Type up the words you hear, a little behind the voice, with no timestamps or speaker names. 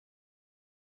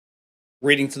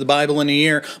Reading through the Bible in a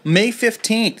year, May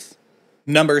 15th,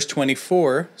 Numbers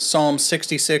 24, Psalm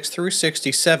 66 through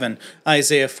 67,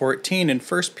 Isaiah 14, and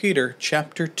 1 Peter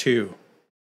chapter 2.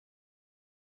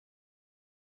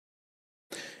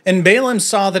 And Balaam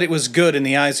saw that it was good in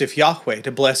the eyes of Yahweh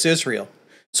to bless Israel.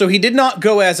 So he did not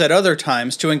go as at other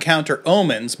times to encounter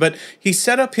omens, but he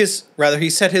set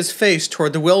his face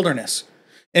toward the wilderness.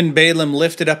 And Balaam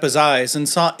lifted up his eyes and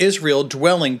saw Israel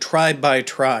dwelling tribe by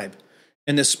tribe.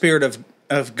 And the Spirit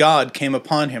of God came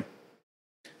upon him.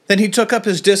 Then he took up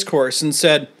his discourse and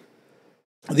said,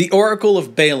 The oracle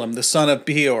of Balaam, the son of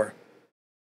Beor,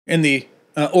 and the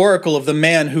oracle of the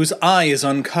man whose eye is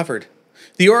uncovered,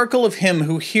 the oracle of him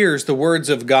who hears the words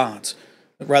of God,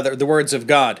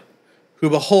 who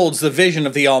beholds the vision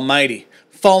of the Almighty,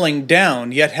 falling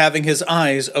down, yet having his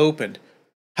eyes opened.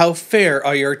 How fair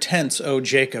are your tents, O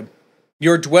Jacob,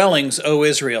 your dwellings, O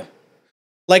Israel!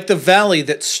 Like the valleys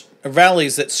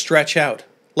that stretch out,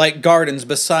 like gardens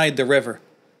beside the river,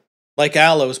 like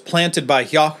aloes planted by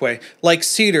Yahweh, like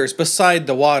cedars beside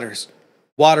the waters.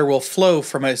 Water will flow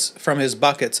from his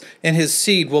buckets, and his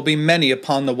seed will be many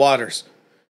upon the waters.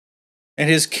 And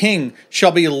his king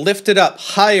shall be lifted up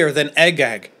higher than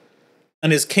Agag,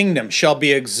 and his kingdom shall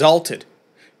be exalted.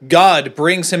 God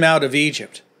brings him out of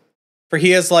Egypt, for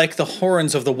he is like the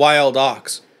horns of the wild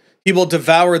ox. He will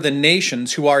devour the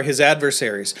nations who are his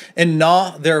adversaries, and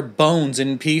gnaw their bones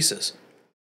in pieces.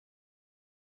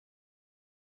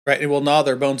 It will gnaw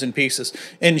their bones in pieces,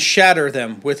 and shatter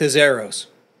them with his arrows.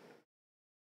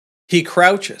 He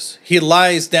crouches, he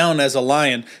lies down as a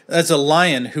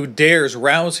lion who dares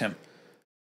rouse him.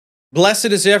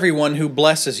 Blessed is everyone who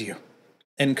blesses you,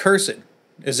 and cursed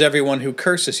is everyone who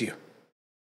curses you.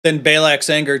 Then Balak's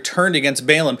anger turned against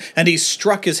Balaam, and he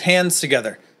struck his hands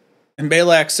together. And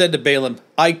Balak said to Balaam,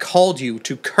 I called you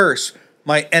to curse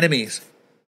my enemies.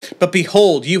 But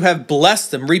behold, you have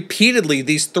blessed them repeatedly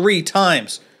these 3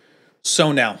 times.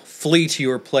 So now, flee to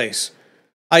your place.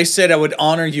 I said I would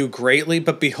honor you greatly,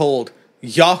 but behold,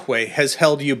 Yahweh has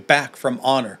held you back from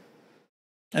honor.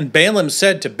 And Balaam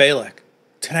said to Balak,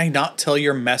 Did I not tell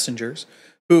your messengers,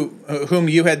 whom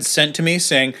you had sent to me,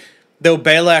 saying, Though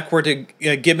Balak were to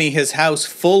give me his house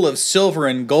full of silver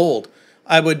and gold,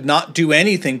 I would not do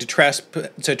anything to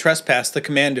trespass the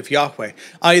command of Yahweh,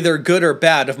 either good or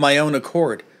bad, of my own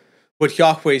accord. What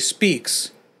Yahweh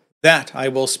speaks, that I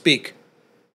will speak.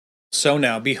 So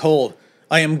now, behold,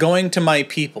 I am going to my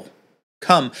people.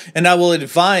 Come, and I will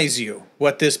advise you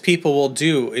what this people will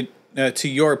do to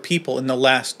your people in the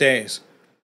last days.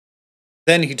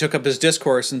 Then he took up his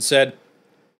discourse and said,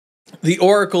 The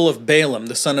oracle of Balaam,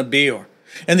 the son of Beor,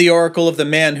 and the oracle of the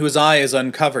man whose eye is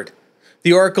uncovered,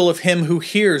 the oracle of him who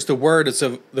hears the words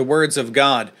of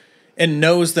God, and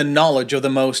knows the knowledge of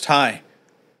the Most High,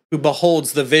 who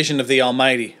beholds the vision of the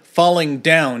Almighty, falling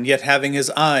down, yet having his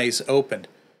eyes opened.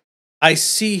 I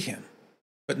see him,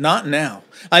 but not now.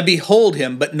 I behold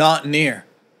him, but not near.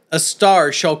 A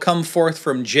star shall come forth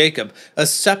from Jacob, a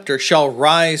scepter shall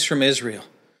rise from Israel,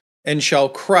 and shall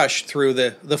crush through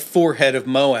the forehead of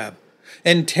Moab,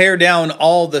 and tear down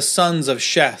all the sons of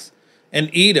Sheth, and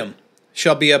Edom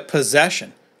shall be a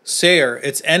possession. Seir,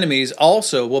 its enemies,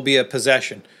 also will be a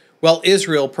possession, while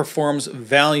Israel performs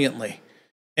valiantly.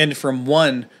 And from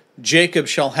one Jacob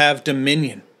shall have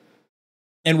dominion,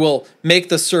 and will make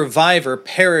the survivor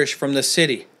perish from the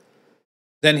city.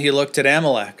 Then he looked at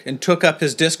Amalek, and took up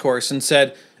his discourse, and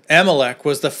said, Amalek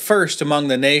was the first among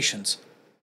the nations,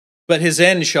 but his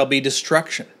end shall be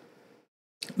destruction.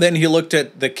 Then he looked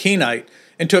at the Kenite,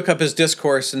 and took up his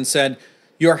discourse, and said,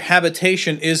 Your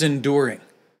habitation is enduring,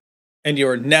 and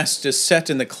your nest is set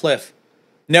in the cliff.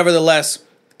 Nevertheless,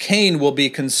 Cain will be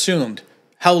consumed.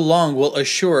 How long will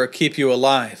Ashur keep you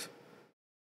alive?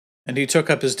 And he took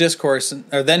up his discourse,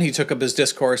 then he took up his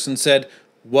discourse and said,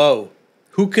 Woe!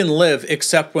 Who can live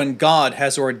except when God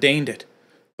has ordained it?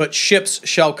 But ships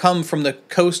shall come from the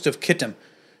coast of Kittim,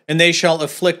 and they shall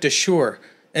afflict Ashur,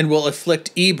 and will afflict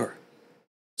Eber.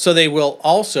 So they will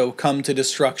also come to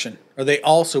destruction, or they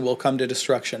also will come to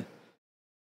destruction.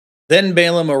 Then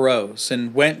Balaam arose,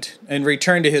 and went and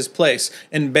returned to his place,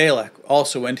 and Balak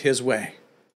also went his way.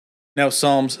 Now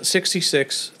Psalms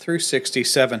 66 through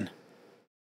 67.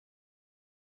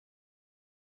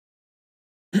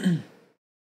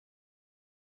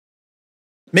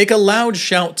 Make a loud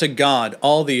shout to God,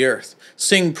 all the earth.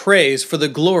 Sing praise for the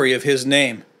glory of his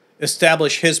name.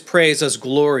 Establish his praise as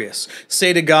glorious.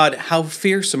 Say to God, how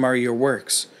fearsome are your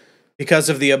works. Because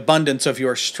of the abundance of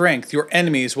your strength, your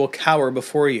enemies will cower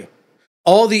before you.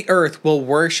 All the earth will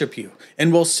worship you,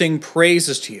 and will sing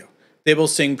praises to you. They will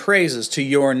sing praises to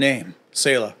your name.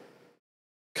 Selah.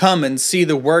 Come and see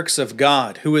the works of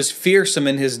God, who is fearsome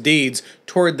in his deeds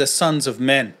toward the sons of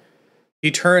men. He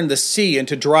turned the sea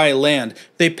into dry land.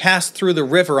 They passed through the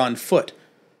river on foot.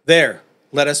 There,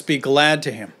 let us be glad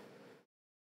to him.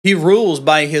 He rules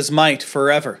by his might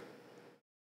forever.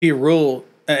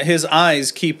 His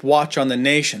eyes keep watch on the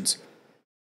nations.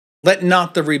 Let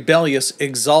not the rebellious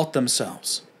exalt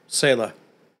themselves. Selah.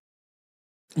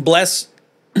 Bless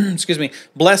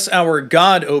Bless our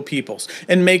God, O peoples,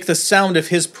 and make the sound of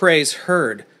his praise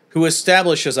heard, who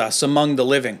establishes us among the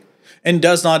living, and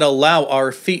does not allow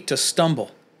our feet to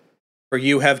stumble. For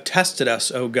you have tested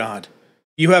us, O God.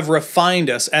 You have refined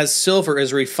us as silver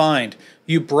is refined.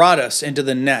 You brought us into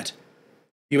the net.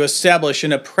 You establish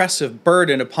an oppressive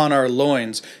burden upon our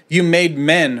loins. You made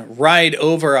men ride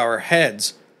over our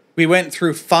heads. We went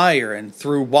through fire and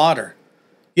through water.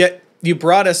 Yet you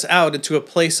brought us out into a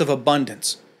place of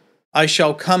abundance. I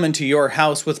shall come into your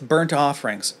house with burnt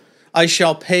offerings. I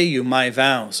shall pay you my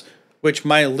vows, which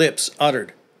my lips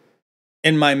uttered,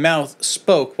 and my mouth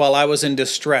spoke while I was in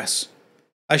distress.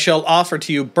 I shall offer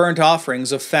to you burnt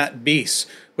offerings of fat beasts,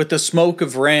 with the smoke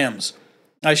of rams.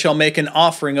 I shall make an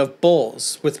offering of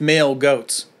bulls with male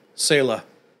goats. Selah.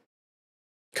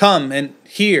 Come and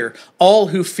hear, all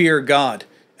who fear God,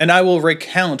 and I will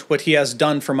recount what he has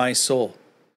done for my soul.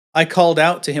 I called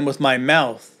out to him with my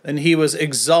mouth, and he was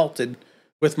exalted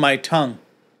with my tongue.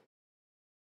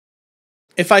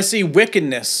 If I see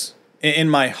wickedness in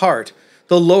my heart,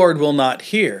 the Lord will not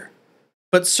hear.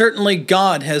 But certainly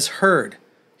God has heard.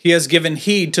 He has given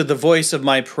heed to the voice of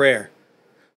my prayer.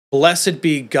 Blessed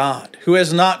be God, who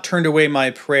has not turned away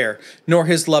my prayer, nor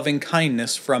his loving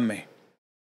kindness from me.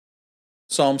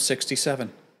 Psalm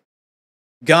 67.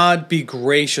 God be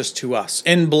gracious to us,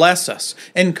 and bless us,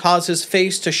 and cause his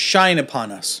face to shine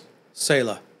upon us.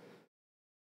 Selah.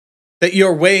 That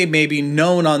your way may be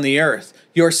known on the earth,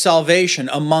 your salvation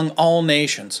among all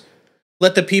nations.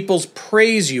 Let the peoples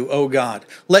praise you, O God.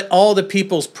 Let all the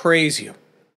peoples praise you.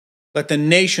 Let the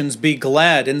nations be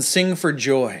glad and sing for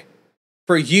joy.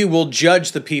 For you will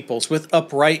judge the peoples with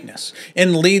uprightness,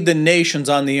 and lead the nations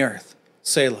on the earth.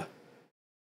 Selah.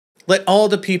 Let all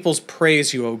the peoples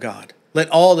praise you, O God. Let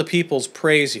all the peoples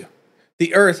praise you.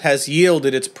 The earth has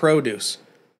yielded its produce.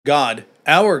 God,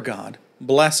 our God,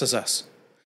 blesses us.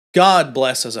 God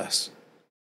blesses us,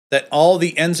 that all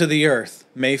the ends of the earth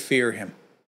may fear him.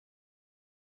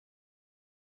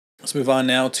 Let's move on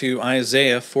now to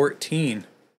Isaiah 14.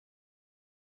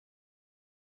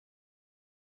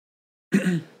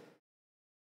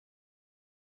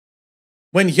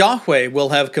 When Yahweh will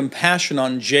have compassion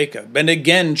on Jacob, and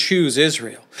again choose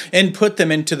Israel, and put them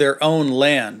into their own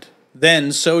land,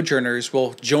 then sojourners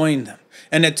will join them,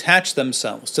 and attach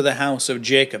themselves to the house of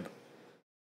Jacob.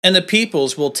 And the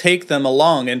peoples will take them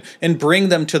along, and bring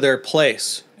them to their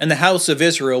place, and the house of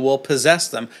Israel will possess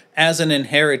them as an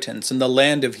inheritance in the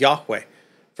land of Yahweh,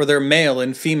 for their male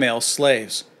and female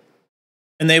slaves.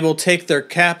 And they will take their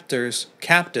captors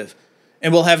captive,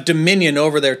 and will have dominion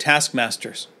over their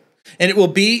taskmasters. And it will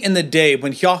be in the day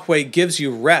when Yahweh gives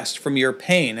you rest from your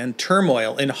pain and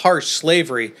turmoil and harsh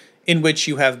slavery in which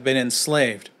you have been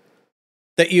enslaved,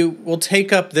 that you will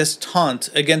take up this taunt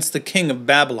against the king of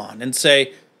Babylon and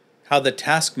say, how the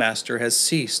taskmaster has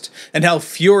ceased, and how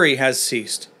fury has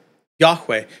ceased.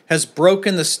 Yahweh has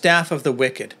broken the staff of the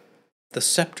wicked, the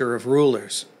scepter of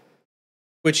rulers,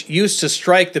 which used to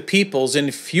strike the peoples in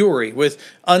fury with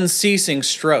unceasing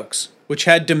strokes, which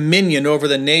had dominion over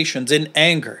the nations in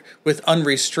anger with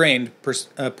unrestrained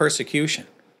persecution.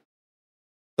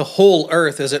 The whole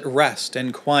earth is at rest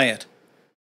and quiet.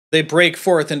 They break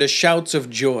forth into shouts of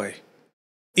joy.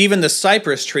 Even the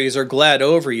cypress trees are glad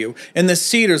over you, and the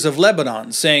cedars of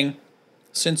Lebanon, saying,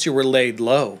 since you were laid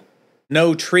low,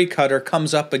 no tree cutter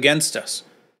comes up against us.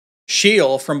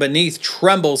 Sheol from beneath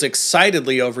trembles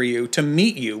excitedly over you to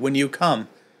meet you when you come.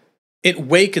 It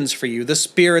wakens for you the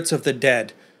spirits of the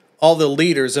dead, all the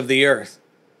leaders of the earth.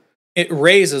 It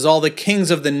raises all the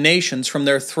kings of the nations from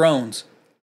their thrones.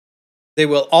 They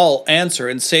will all answer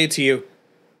and say to you,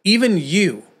 even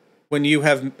you, when you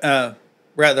have,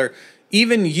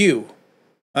 even you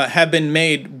have been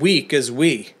made weak as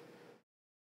we.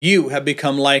 You have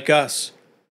become like us.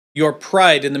 Your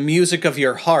pride and the music of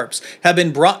your harps have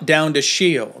been brought down to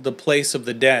Sheol, the place of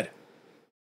the dead.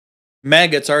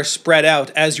 Maggots are spread out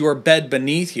as your bed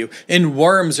beneath you, and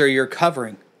worms are your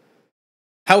covering.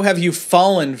 How have you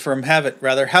fallen from heaven,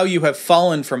 how you have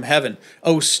fallen from heaven,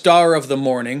 O star of the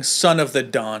morning, son of the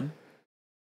dawn.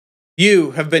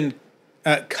 You have been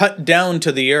cut down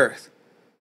to the earth,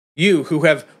 you who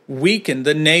have weakened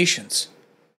the nations.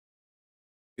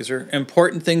 These are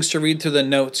important things to read through the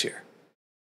notes here.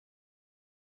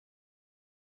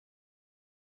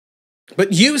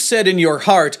 But you said in your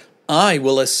heart, I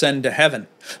will ascend to heaven.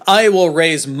 I will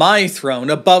raise my throne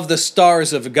above the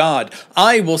stars of God.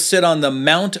 I will sit on the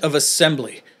mount of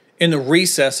assembly in the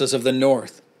recesses of the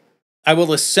north. I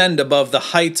will ascend above the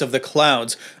heights of the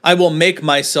clouds. I will make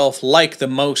myself like the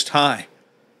Most High.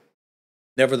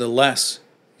 Nevertheless,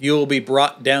 you will be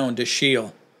brought down to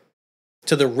Sheol,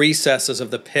 to the recesses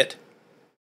of the pit.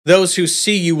 Those who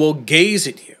see you will gaze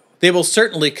at you. They will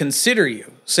certainly consider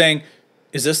you, saying,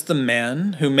 is this the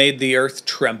man who made the earth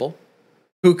tremble,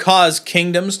 who caused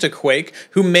kingdoms to quake,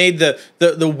 who made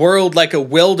the world like a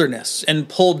wilderness and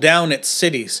pulled down its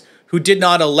cities, who did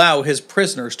not allow his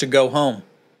prisoners to go home?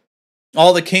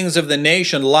 All the kings of the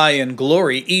nation lie in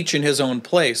glory, each in his own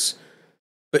place.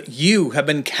 But you have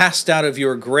been cast out of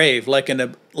your grave like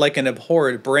an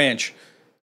abhorred branch,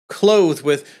 clothed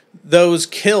with those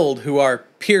killed who are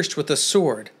pierced with a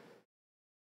sword,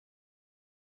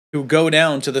 who go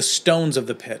down to the stones of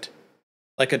the pit,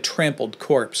 like a trampled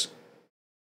corpse.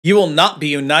 You will not be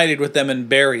united with them in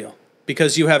burial,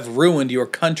 because you have ruined your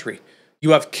country.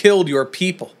 You have killed your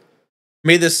people.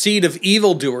 May the seed of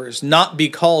evildoers not be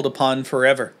called upon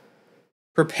forever.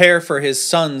 Prepare for his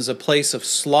sons a place of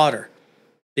slaughter,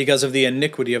 because of the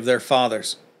iniquity of their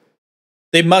fathers.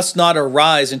 They must not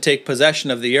arise and take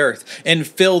possession of the earth, and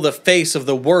fill the face of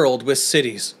the world with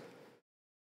cities.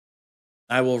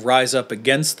 I will rise up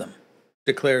against them,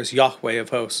 declares Yahweh of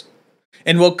hosts,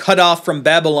 and will cut off from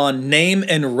Babylon name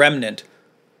and remnant,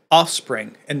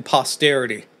 offspring and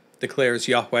posterity, declares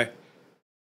Yahweh.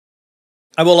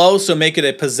 I will also make it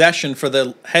a possession for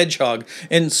the hedgehog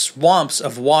in swamps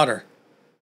of water,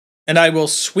 and I will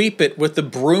sweep it with the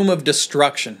broom of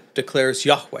destruction, declares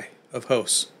Yahweh of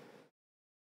hosts.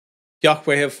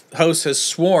 Yahweh of hosts has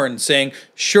sworn, saying,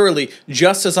 surely,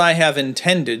 just as I have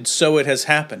intended, so it has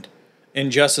happened. And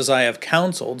just as I have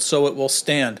counseled, so it will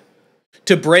stand,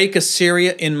 to break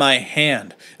Assyria in my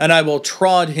hand, and I will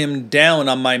trod him down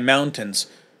on my mountains.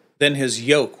 Then his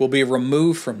yoke will be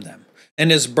removed from them,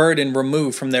 and his burden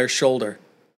removed from their shoulder.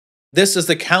 This is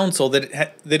the counsel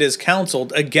that is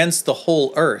counseled against the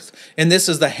whole earth, and this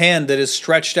is the hand that is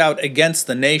stretched out against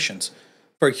the nations.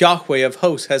 For Yahweh of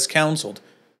hosts has counseled,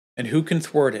 and who can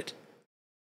thwart it?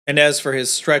 And as for his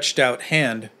stretched out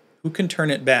hand, who can turn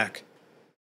it back?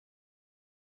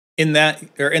 In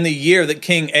the year that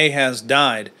King Ahaz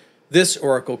died, this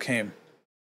oracle came.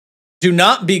 Do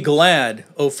not be glad,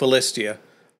 O Philistia,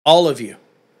 all of you,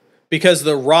 because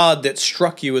the rod that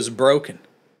struck you is broken.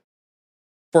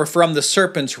 For from the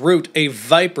serpent's root a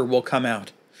viper will come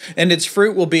out, and its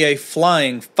fruit will be a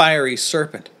flying, fiery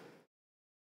serpent.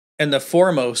 And the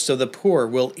foremost of the poor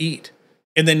will eat,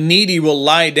 and the needy will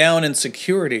lie down in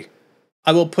security.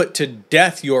 I will put to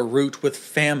death your root with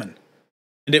famine,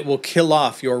 and it will kill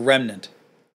off your remnant.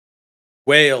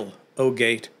 Wail, O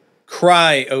gate,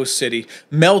 cry, O city,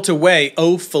 melt away,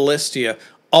 O Philistia,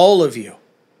 all of you.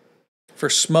 For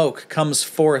smoke comes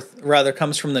from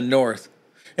the north,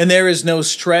 and there is no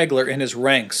straggler in his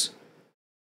ranks.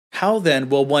 How then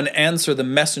will one answer the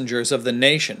messengers of the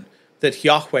nation that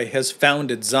Yahweh has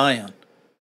founded Zion,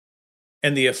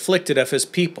 and the afflicted of his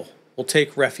people will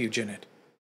take refuge in it?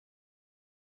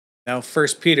 Now 1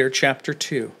 Peter chapter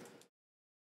 2.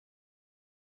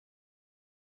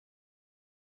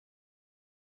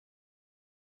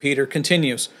 Peter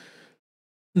continues,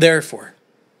 therefore,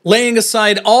 laying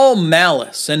aside all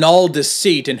malice and all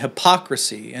deceit and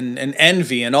hypocrisy and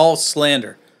envy and all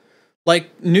slander, like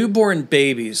newborn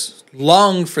babies,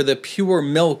 long for the pure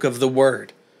milk of the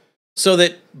word, so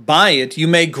that by it you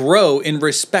may grow in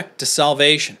respect to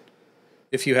salvation,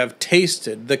 if you have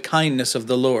tasted the kindness of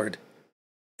the Lord.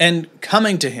 And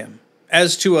coming to him,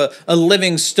 as to a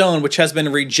living stone which has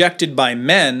been rejected by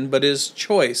men, but is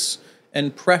choice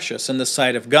and precious in the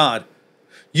sight of God,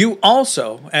 you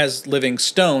also, as living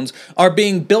stones, are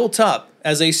being built up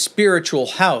as a spiritual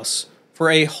house for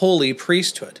a holy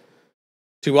priesthood,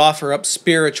 to offer up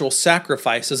spiritual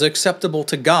sacrifices acceptable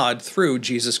to God through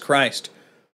Jesus Christ.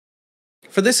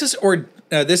 For this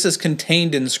is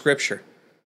contained in Scripture.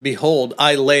 Behold,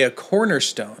 I lay a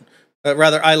cornerstone,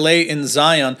 I lay in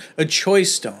Zion a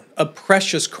choice stone, a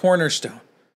precious cornerstone,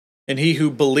 and he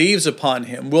who believes upon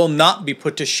him will not be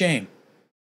put to shame.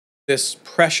 This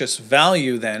precious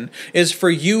value, then, is for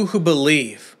you who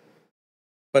believe,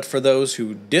 but for those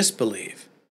who disbelieve.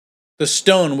 The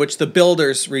stone which the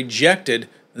builders rejected,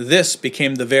 this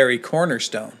became the very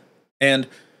cornerstone, and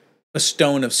a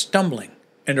stone of stumbling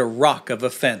and a rock of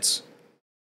offense.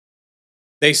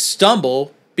 They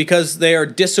stumble because they are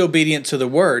disobedient to the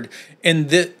word, and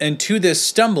to this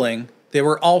stumbling they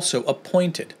were also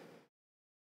appointed.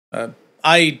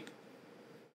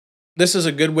 This is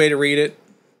a good way to read it.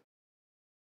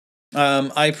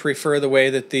 I prefer the way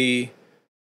that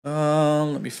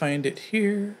let me find it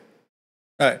here.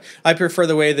 All right. I prefer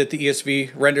the way that the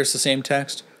ESV renders the same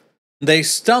text. They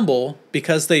stumble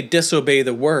because they disobey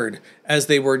the word, as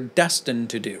they were destined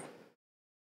to do.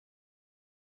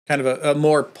 Kind of a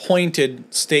more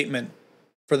pointed statement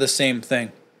for the same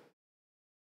thing.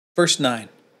 Verse 9.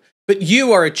 But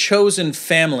you are a chosen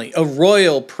family, a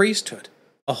royal priesthood,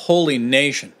 a holy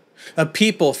nation, a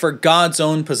people for God's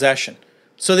own possession,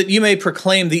 so that you may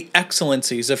proclaim the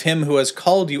excellencies of him who has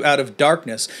called you out of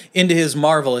darkness into his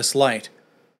marvelous light.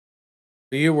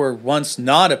 For you were once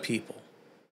not a people,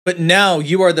 but now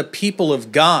you are the people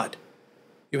of God.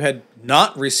 You had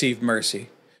not received mercy,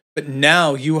 but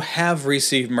now you have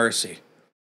received mercy.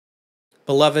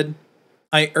 Beloved,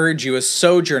 I urge you as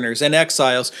sojourners and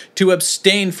exiles to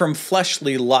abstain from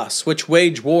fleshly lusts, which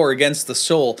wage war against the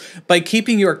soul, by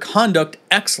keeping your conduct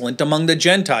excellent among the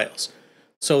Gentiles,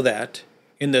 so that,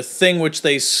 in the thing which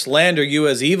they slander you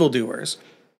as evildoers,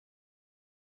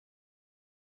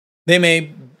 they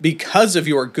may, because of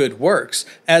your good works,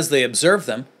 as they observe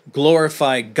them,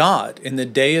 glorify God in the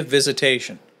day of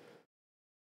visitation.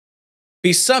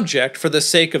 Be subject for the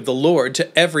sake of the Lord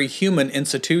to every human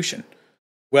institution,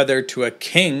 whether to a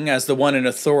king as the one in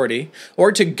authority,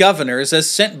 or to governors as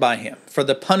sent by him, for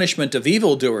the punishment of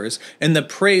evildoers and the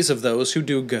praise of those who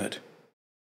do good.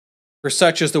 For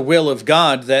such is the will of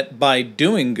God, that by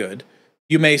doing good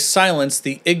you may silence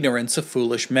the ignorance of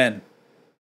foolish men.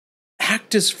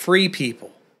 Act as free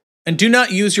people, and do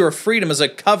not use your freedom as a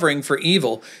covering for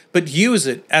evil, but use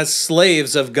it as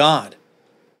slaves of God.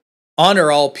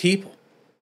 Honor all people.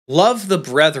 Love the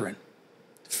brethren.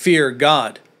 Fear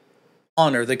God.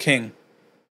 Honor the king.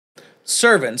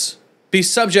 Servants, be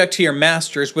subject to your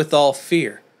masters with all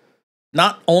fear,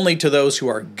 not only to those who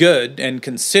are good and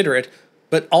considerate,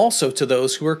 but also to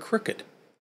those who are crooked.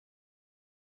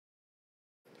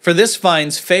 For this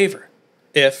finds favor,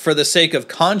 if, for the sake of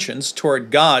conscience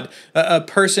toward God, a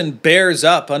person bears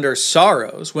up under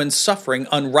sorrows when suffering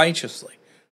unrighteously.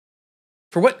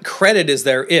 For what credit is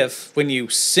there if, when you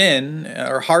sin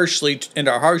or are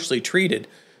harshly treated,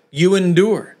 you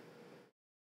endure?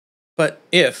 But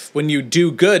if, when you do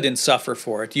good and suffer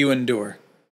for it, you endure,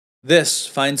 this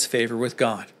finds favor with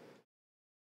God.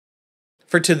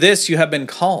 For to this you have been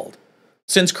called,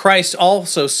 since Christ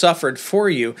also suffered for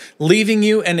you, leaving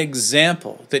you an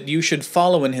example that you should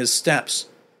follow in his steps,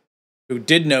 who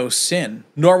did no sin,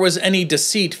 nor was any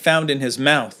deceit found in his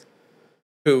mouth,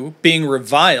 who, being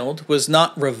reviled, was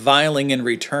not reviling in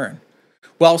return.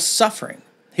 While suffering,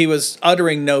 he was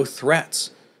uttering no threats,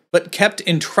 but kept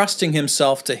entrusting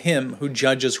himself to him who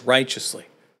judges righteously,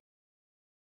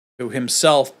 who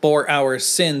himself bore our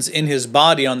sins in his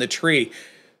body on the tree,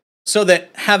 so that,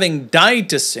 having died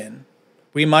to sin,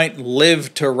 we might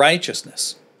live to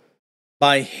righteousness.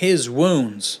 By his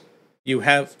wounds you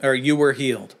were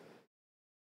healed.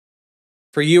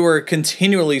 For you were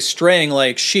continually straying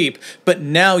like sheep, but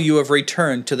now you have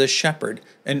returned to the shepherd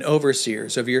and overseer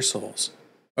of your souls.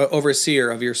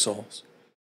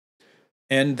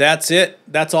 And that's it.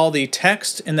 That's all the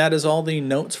text, and that is all the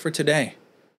notes for today.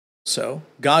 So,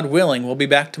 God willing, we'll be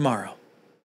back tomorrow.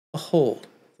 Behold,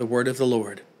 the word of the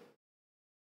Lord.